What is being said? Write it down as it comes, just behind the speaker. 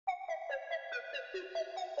Hey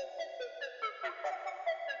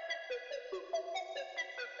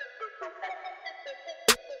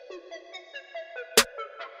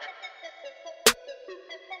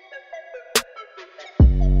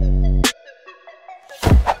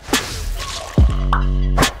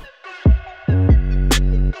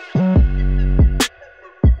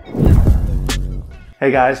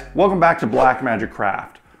guys, welcome back to Black Magic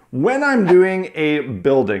Craft. When I'm doing a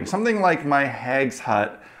building, something like my hag's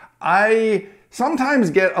hut, I sometimes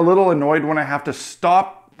get a little annoyed when I have to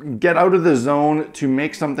stop, get out of the zone to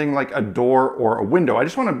make something like a door or a window. I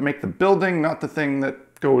just want to make the building, not the thing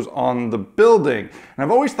that goes on the building. And I've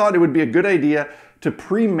always thought it would be a good idea to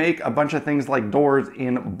pre-make a bunch of things like doors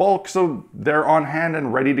in bulk so they're on hand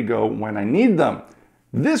and ready to go when I need them.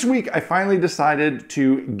 This week, I finally decided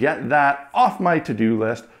to get that off my to-do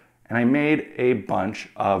list, and I made a bunch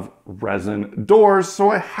of resin doors,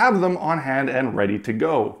 so I have them on hand and ready to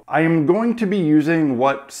go. I am going to be using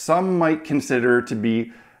what some might consider to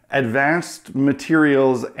be advanced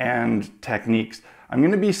materials and techniques. I'm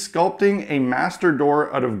going to be sculpting a master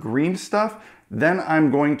door out of green stuff, then I'm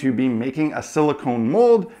going to be making a silicone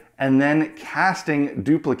mold, and then casting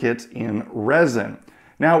duplicates in resin.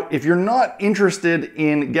 Now, if you're not interested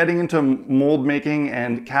in getting into mold making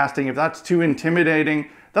and casting, if that's too intimidating,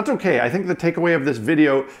 that's okay. I think the takeaway of this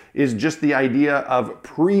video is just the idea of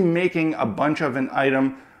pre-making a bunch of an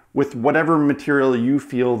item with whatever material you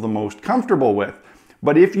feel the most comfortable with.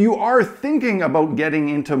 But if you are thinking about getting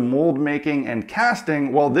into mold making and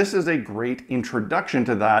casting, well, this is a great introduction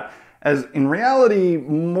to that, as in reality,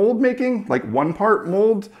 mold making, like one-part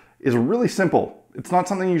molds, is really simple. It's not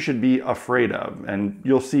something you should be afraid of, and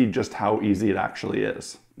you'll see just how easy it actually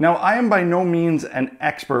is. Now, I am by no means an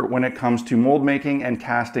expert when it comes to mold making and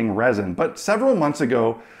casting resin, but several months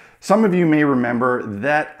ago, some of you may remember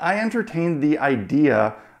that I entertained the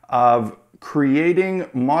idea of creating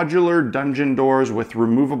modular dungeon doors with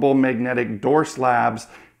removable magnetic door slabs,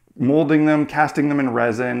 molding them, casting them in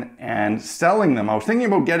resin, and selling them. I was thinking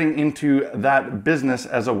about getting into that business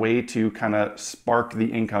as a way to kind of spark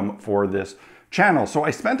the income for this channel. So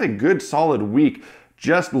I spent a good solid week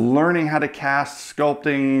just learning how to cast,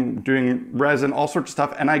 sculpting, doing resin, all sorts of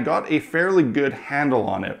stuff, and I got a fairly good handle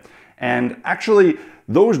on it. And actually,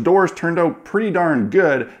 those doors turned out pretty darn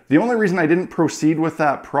good. The only reason I didn't proceed with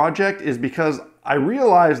that project is because I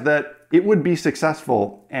realized that it would be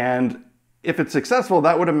successful, and if it's successful,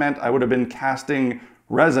 that would have meant I would have been casting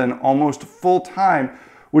resin almost full time,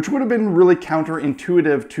 which would have been really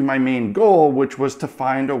counterintuitive to my main goal, which was to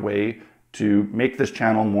find a way to make this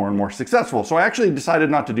channel more and more successful. So I actually decided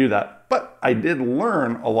not to do that, but I did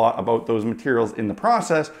learn a lot about those materials in the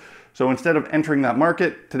process. So instead of entering that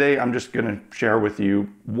market, today I'm just gonna share with you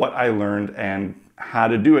what I learned and how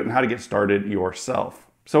to do it and how to get started yourself.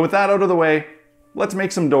 So with that out of the way, let's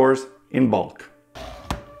make some doors in bulk.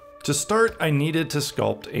 To start, I needed to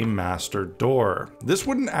sculpt a master door. This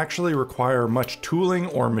wouldn't actually require much tooling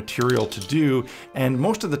or material to do, and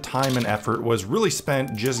most of the time and effort was really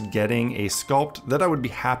spent just getting a sculpt that I would be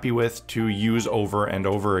happy with to use over and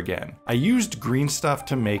over again. I used green stuff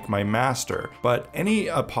to make my master, but any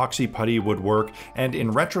epoxy putty would work, and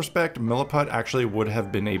in retrospect, Milliput actually would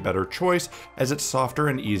have been a better choice as it's softer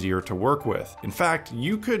and easier to work with. In fact,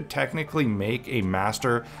 you could technically make a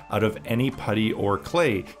master out of any putty or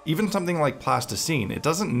clay, even something like plasticine. It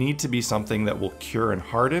doesn't need to be something that will cure and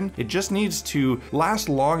harden. It just needs to last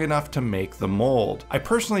long enough to make the mold. I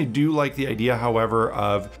personally do like the idea, however,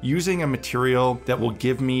 of using a material that will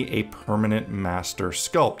give me a permanent master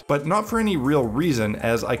sculpt, but not for any real reason,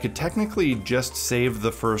 as I could technically just save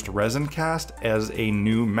the first resin cast as a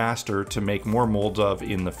new master to make more molds of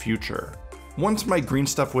in the future. Once my green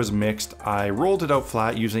stuff was mixed, I rolled it out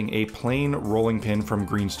flat using a plain rolling pin from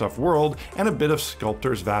Green Stuff World and a bit of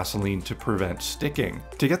Sculptor's Vaseline to prevent sticking.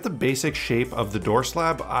 To get the basic shape of the door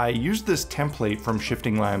slab, I used this template from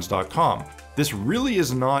shiftinglands.com. This really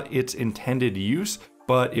is not its intended use,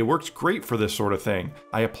 but it works great for this sort of thing.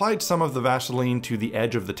 I applied some of the Vaseline to the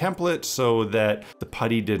edge of the template so that the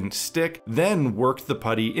putty didn't stick, then worked the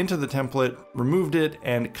putty into the template, removed it,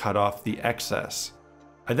 and cut off the excess.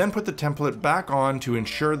 I then put the template back on to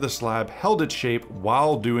ensure the slab held its shape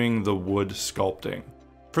while doing the wood sculpting.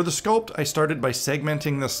 For the sculpt, I started by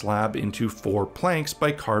segmenting the slab into 4 planks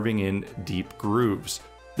by carving in deep grooves.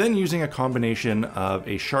 Then, using a combination of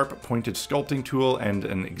a sharp pointed sculpting tool and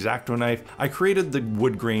an X-Acto knife, I created the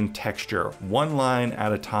wood grain texture, one line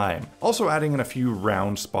at a time, also adding in a few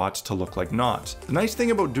round spots to look like knots. The nice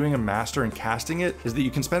thing about doing a master and casting it is that you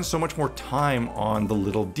can spend so much more time on the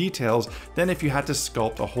little details than if you had to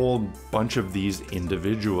sculpt a whole bunch of these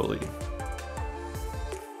individually.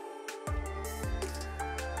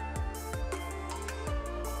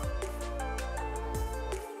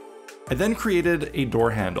 I then created a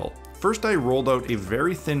door handle. First, I rolled out a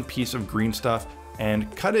very thin piece of green stuff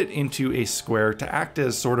and cut it into a square to act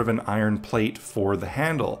as sort of an iron plate for the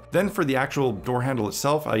handle. Then for the actual door handle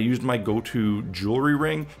itself, I used my go-to jewelry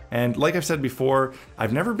ring. And like I've said before,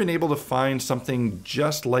 I've never been able to find something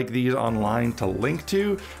just like these online to link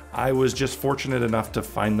to. I was just fortunate enough to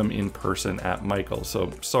find them in person at Michael's,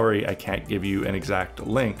 so sorry I can't give you an exact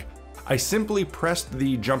link. I simply pressed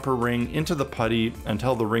the jumper ring into the putty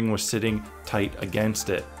until the ring was sitting tight against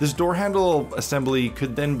it. This door handle assembly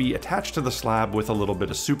could then be attached to the slab with a little bit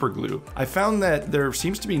of super glue. I found that there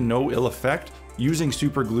seems to be no ill effect using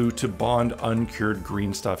super glue to bond uncured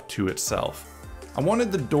green stuff to itself. I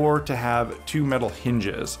wanted the door to have two metal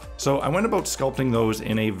hinges, so I went about sculpting those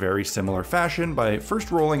in a very similar fashion by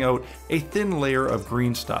first rolling out a thin layer of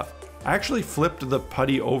green stuff. I actually flipped the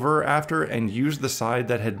putty over after and used the side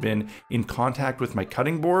that had been in contact with my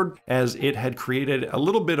cutting board, as it had created a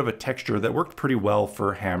little bit of a texture that worked pretty well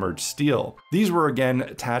for hammered steel. These were again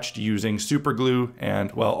attached using super glue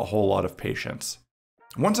and, well, a whole lot of patience.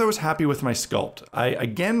 Once I was happy with my sculpt, I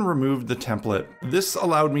again removed the template. This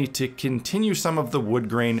allowed me to continue some of the wood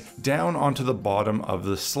grain down onto the bottom of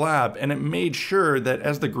the slab, and it made sure that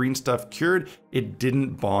as the green stuff cured, it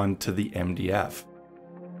didn't bond to the MDF.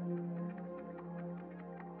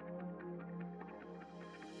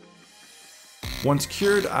 Once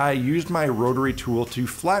cured, I used my rotary tool to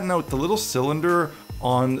flatten out the little cylinder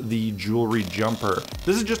on the jewelry jumper.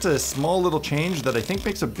 This is just a small little change that I think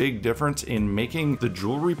makes a big difference in making the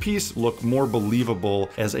jewelry piece look more believable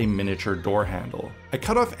as a miniature door handle. I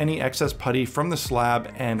cut off any excess putty from the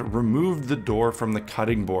slab and removed the door from the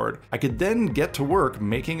cutting board. I could then get to work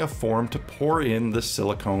making a form to pour in the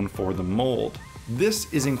silicone for the mold.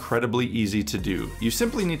 This is incredibly easy to do. You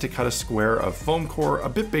simply need to cut a square of foam core a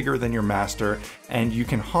bit bigger than your master, and you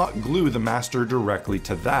can hot glue the master directly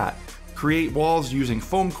to that. Create walls using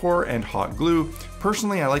foam core and hot glue.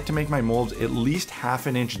 Personally, I like to make my molds at least ½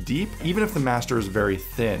 an inch deep, even if the master is very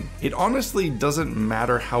thin. It honestly doesn't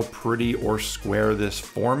matter how pretty or square this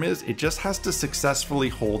form is, it just has to successfully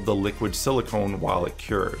hold the liquid silicone while it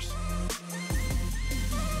cures.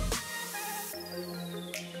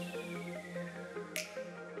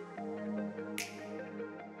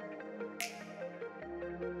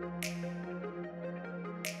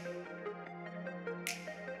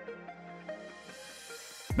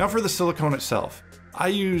 Now for the silicone itself. I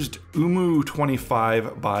used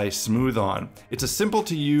OOMOO25 by Smooth-On. It's a simple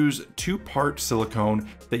to use 2-part silicone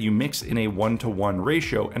that you mix in a 1:1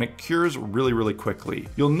 ratio, and it cures really quickly.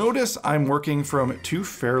 You'll notice I'm working from 2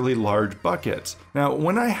 fairly large buckets. Now,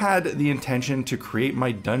 when I had the intention to create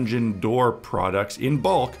my dungeon door products in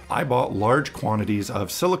bulk, I bought large quantities of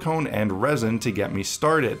silicone and resin to get me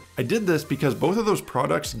started. I did this because both of those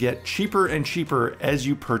products get cheaper and cheaper as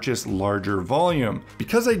you purchase larger volume.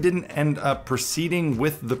 Because I didn't end up proceeding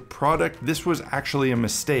with the product, this was actually a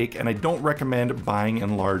mistake, and I don't recommend buying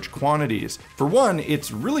in large quantities. For one,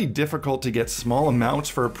 it's really difficult to get small amounts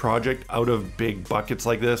for a project out of big buckets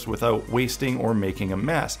like this without wasting or making a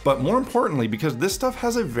mess. But more importantly, because this stuff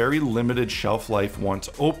has a very limited shelf life once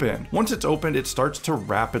opened. Once it's opened, it starts to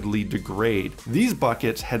rapidly degrade. These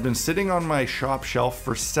buckets had been sitting on my shop shelf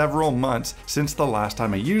for several months since the last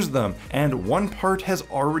time I used them, and one part has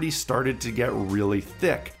already started to get really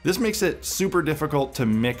thick. This makes it super difficult to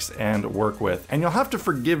mix and work with, and you'll have to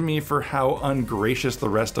forgive me for how ungracious the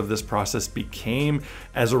rest of this process became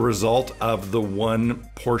as a result of the one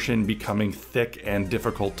portion becoming thick and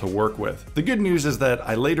difficult to work with. The good news is that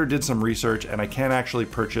I later did some research and I can actually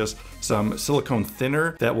purchase some silicone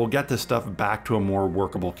thinner that will get this stuff back to a more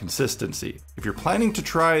workable consistency. If you're planning to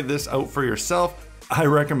try this out for yourself, I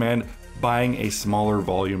recommend buying a smaller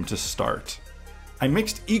volume to start. I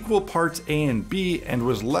mixed equal parts A and B and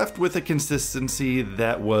was left with a consistency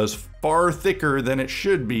that was far thicker than it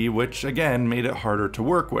should be, which again made it harder to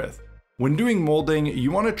work with. When doing molding,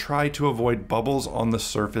 you want to try to avoid bubbles on the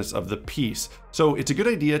surface of the piece. So it's a good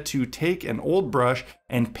idea to take an old brush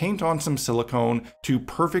and paint on some silicone to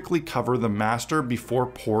perfectly cover the master before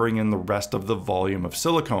pouring in the rest of the volume of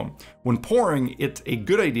silicone. When pouring, it's a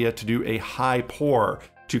good idea to do a high pour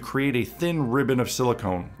to create a thin ribbon of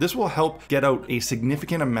silicone. This will help get out a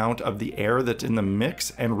significant amount of the air that's in the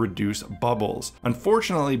mix and reduce bubbles.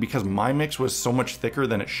 Unfortunately, because my mix was so much thicker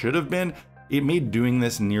than it should have been, it made doing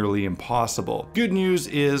this nearly impossible. Good news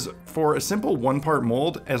is, for a simple 1-part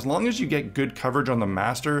mold, as long as you get good coverage on the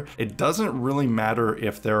master, it doesn't really matter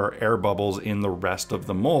if there are air bubbles in the rest of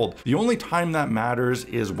the mold. The only time that matters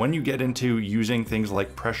is when you get into using things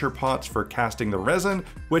like pressure pots for casting the resin,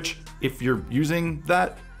 which, if you're using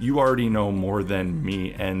that, you already know more than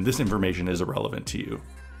me, and this information is irrelevant to you.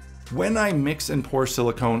 When I mix and pour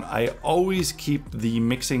silicone, I always keep the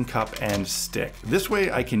mixing cup and stick. This way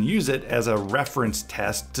I can use it as a reference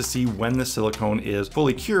test to see when the silicone is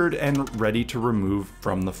fully cured and ready to remove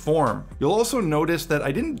from the form. You'll also notice that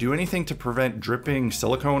I didn't do anything to prevent dripping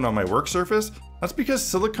silicone on my work surface. That's because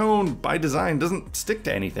silicone by design doesn't stick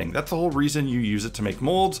to anything. That's the whole reason you use it to make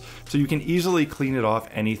molds, so you can easily clean it off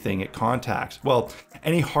anything it contacts. Well,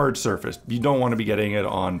 any hard surface. You don't want to be getting it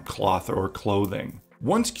on cloth or clothing.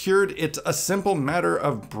 Once cured, it's a simple matter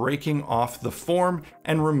of breaking off the form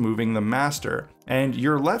and removing the master, and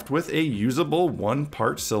you're left with a usable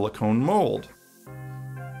one-part silicone mold.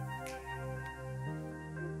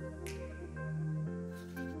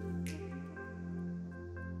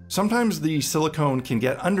 Sometimes the silicone can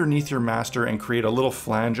get underneath your master and create a little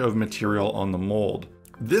flange of material on the mold.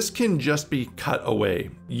 This can just be cut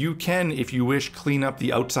away. You can, if you wish, clean up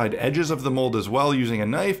the outside edges of the mold as well using a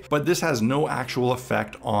knife, but this has no actual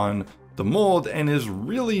effect on the mold and is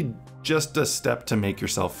really just a step to make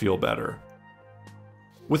yourself feel better.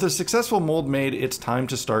 With a successful mold made, it's time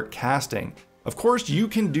to start casting. Of course, you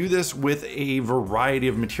can do this with a variety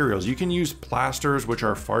of materials. You can use plasters, which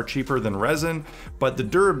are far cheaper than resin, but the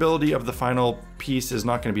durability of the final piece is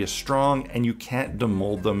not going to be as strong and you can't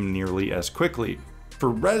demold them nearly as quickly. For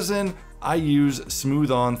resin, I use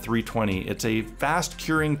Smooth-On 320. It's a fast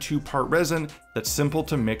curing 2-part resin that's simple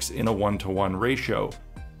to mix in a 1-to-1 ratio.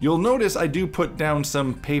 You'll notice I do put down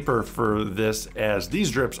some paper for this, as these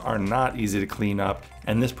drips are not easy to clean up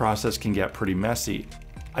and this process can get pretty messy.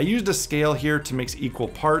 I used a scale here to mix equal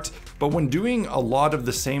parts, but when doing a lot of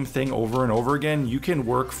the same thing over and over again, you can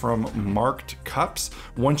work from marked cups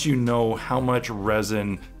once you know how much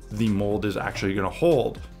resin the mold is actually going to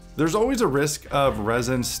hold. There's always a risk of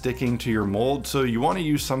resin sticking to your mold, so you want to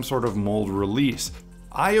use some sort of mold release.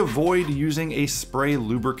 I avoid using a spray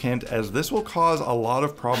lubricant, as this will cause a lot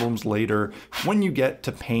of problems later when you get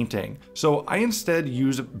to painting. So I instead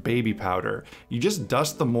use baby powder. You just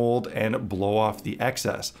dust the mold and blow off the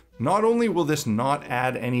excess. Not only will this not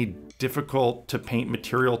add any difficult to paint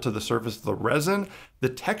material to the surface of the resin, the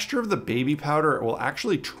texture of the baby powder will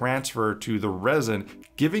actually transfer to the resin,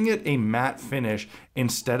 giving it a matte finish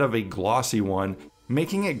instead of a glossy one,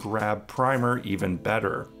 making it grab primer even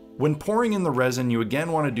better. When pouring in the resin, you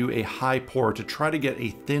again want to do a high pour to try to get a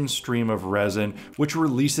thin stream of resin, which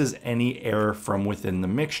releases any air from within the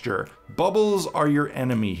mixture. Bubbles are your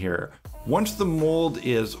enemy here. Once the mold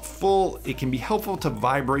is full, it can be helpful to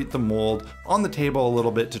vibrate the mold on the table a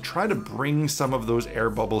little bit to try to bring some of those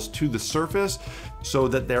air bubbles to the surface so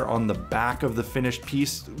that they're on the back of the finished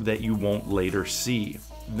piece that you won't later see.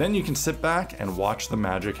 Then you can sit back and watch the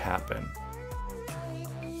magic happen.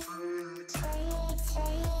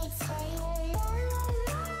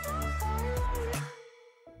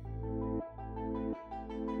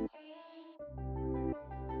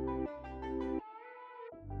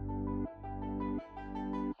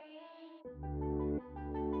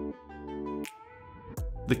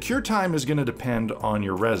 The cure time is going to depend on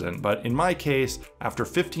your resin, but in my case, after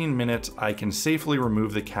 15 minutes, I can safely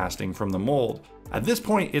remove the casting from the mold. At this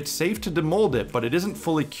point, it's safe to demold it, but it isn't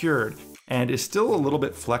fully cured and is still a little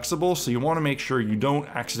bit flexible, so you want to make sure you don't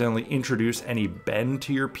accidentally introduce any bend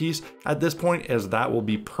to your piece at this point, as that will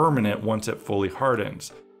be permanent once it fully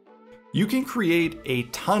hardens. You can create a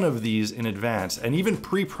ton of these in advance and even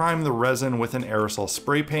pre-prime the resin with an aerosol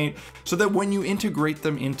spray paint so that when you integrate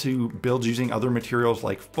them into builds using other materials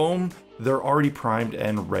like foam, they're already primed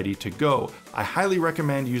and ready to go. I highly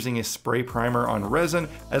recommend using a spray primer on resin,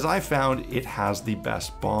 as I found it has the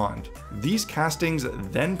best bond. These castings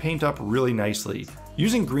then paint up really nicely.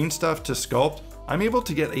 Using green stuff to sculpt, I'm able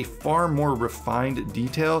to get a far more refined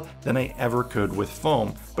detail than I ever could with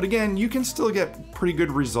foam. But again, you can still get pretty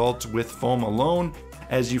good results with foam alone,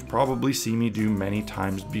 as you've probably seen me do many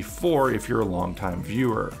times before if you're a longtime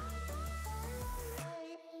viewer.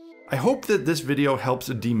 I hope that this video helps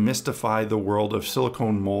demystify the world of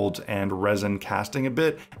silicone molds and resin casting a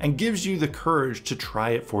bit and gives you the courage to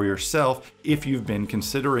try it for yourself if you've been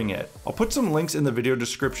considering it. I'll put some links in the video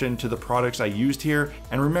description to the products I used here,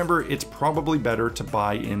 and remember, it's probably better to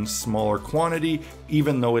buy in smaller quantity,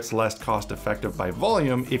 even though it's less cost effective by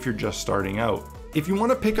volume if you're just starting out. If you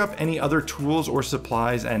want to pick up any other tools or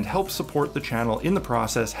supplies and help support the channel in the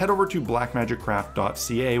process, head over to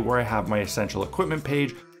blackmagiccraft.ca, where I have my essential equipment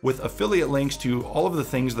page with affiliate links to all of the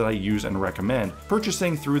things that I use and recommend.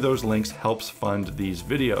 Purchasing through those links helps fund these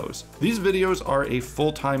videos. These videos are a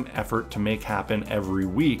full-time effort to make happen every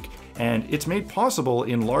week, and it's made possible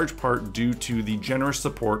in large part due to the generous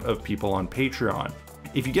support of people on Patreon.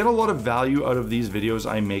 If you get a lot of value out of these videos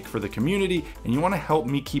I make for the community and you want to help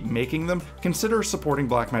me keep making them, consider supporting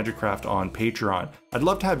Blackmagic Craft on Patreon. I'd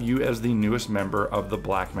love to have you as the newest member of the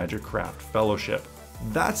Blackmagic Craft Fellowship.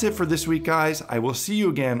 That's it for this week, guys. I will see you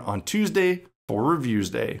again on Tuesday for Reviews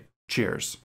Day. Cheers.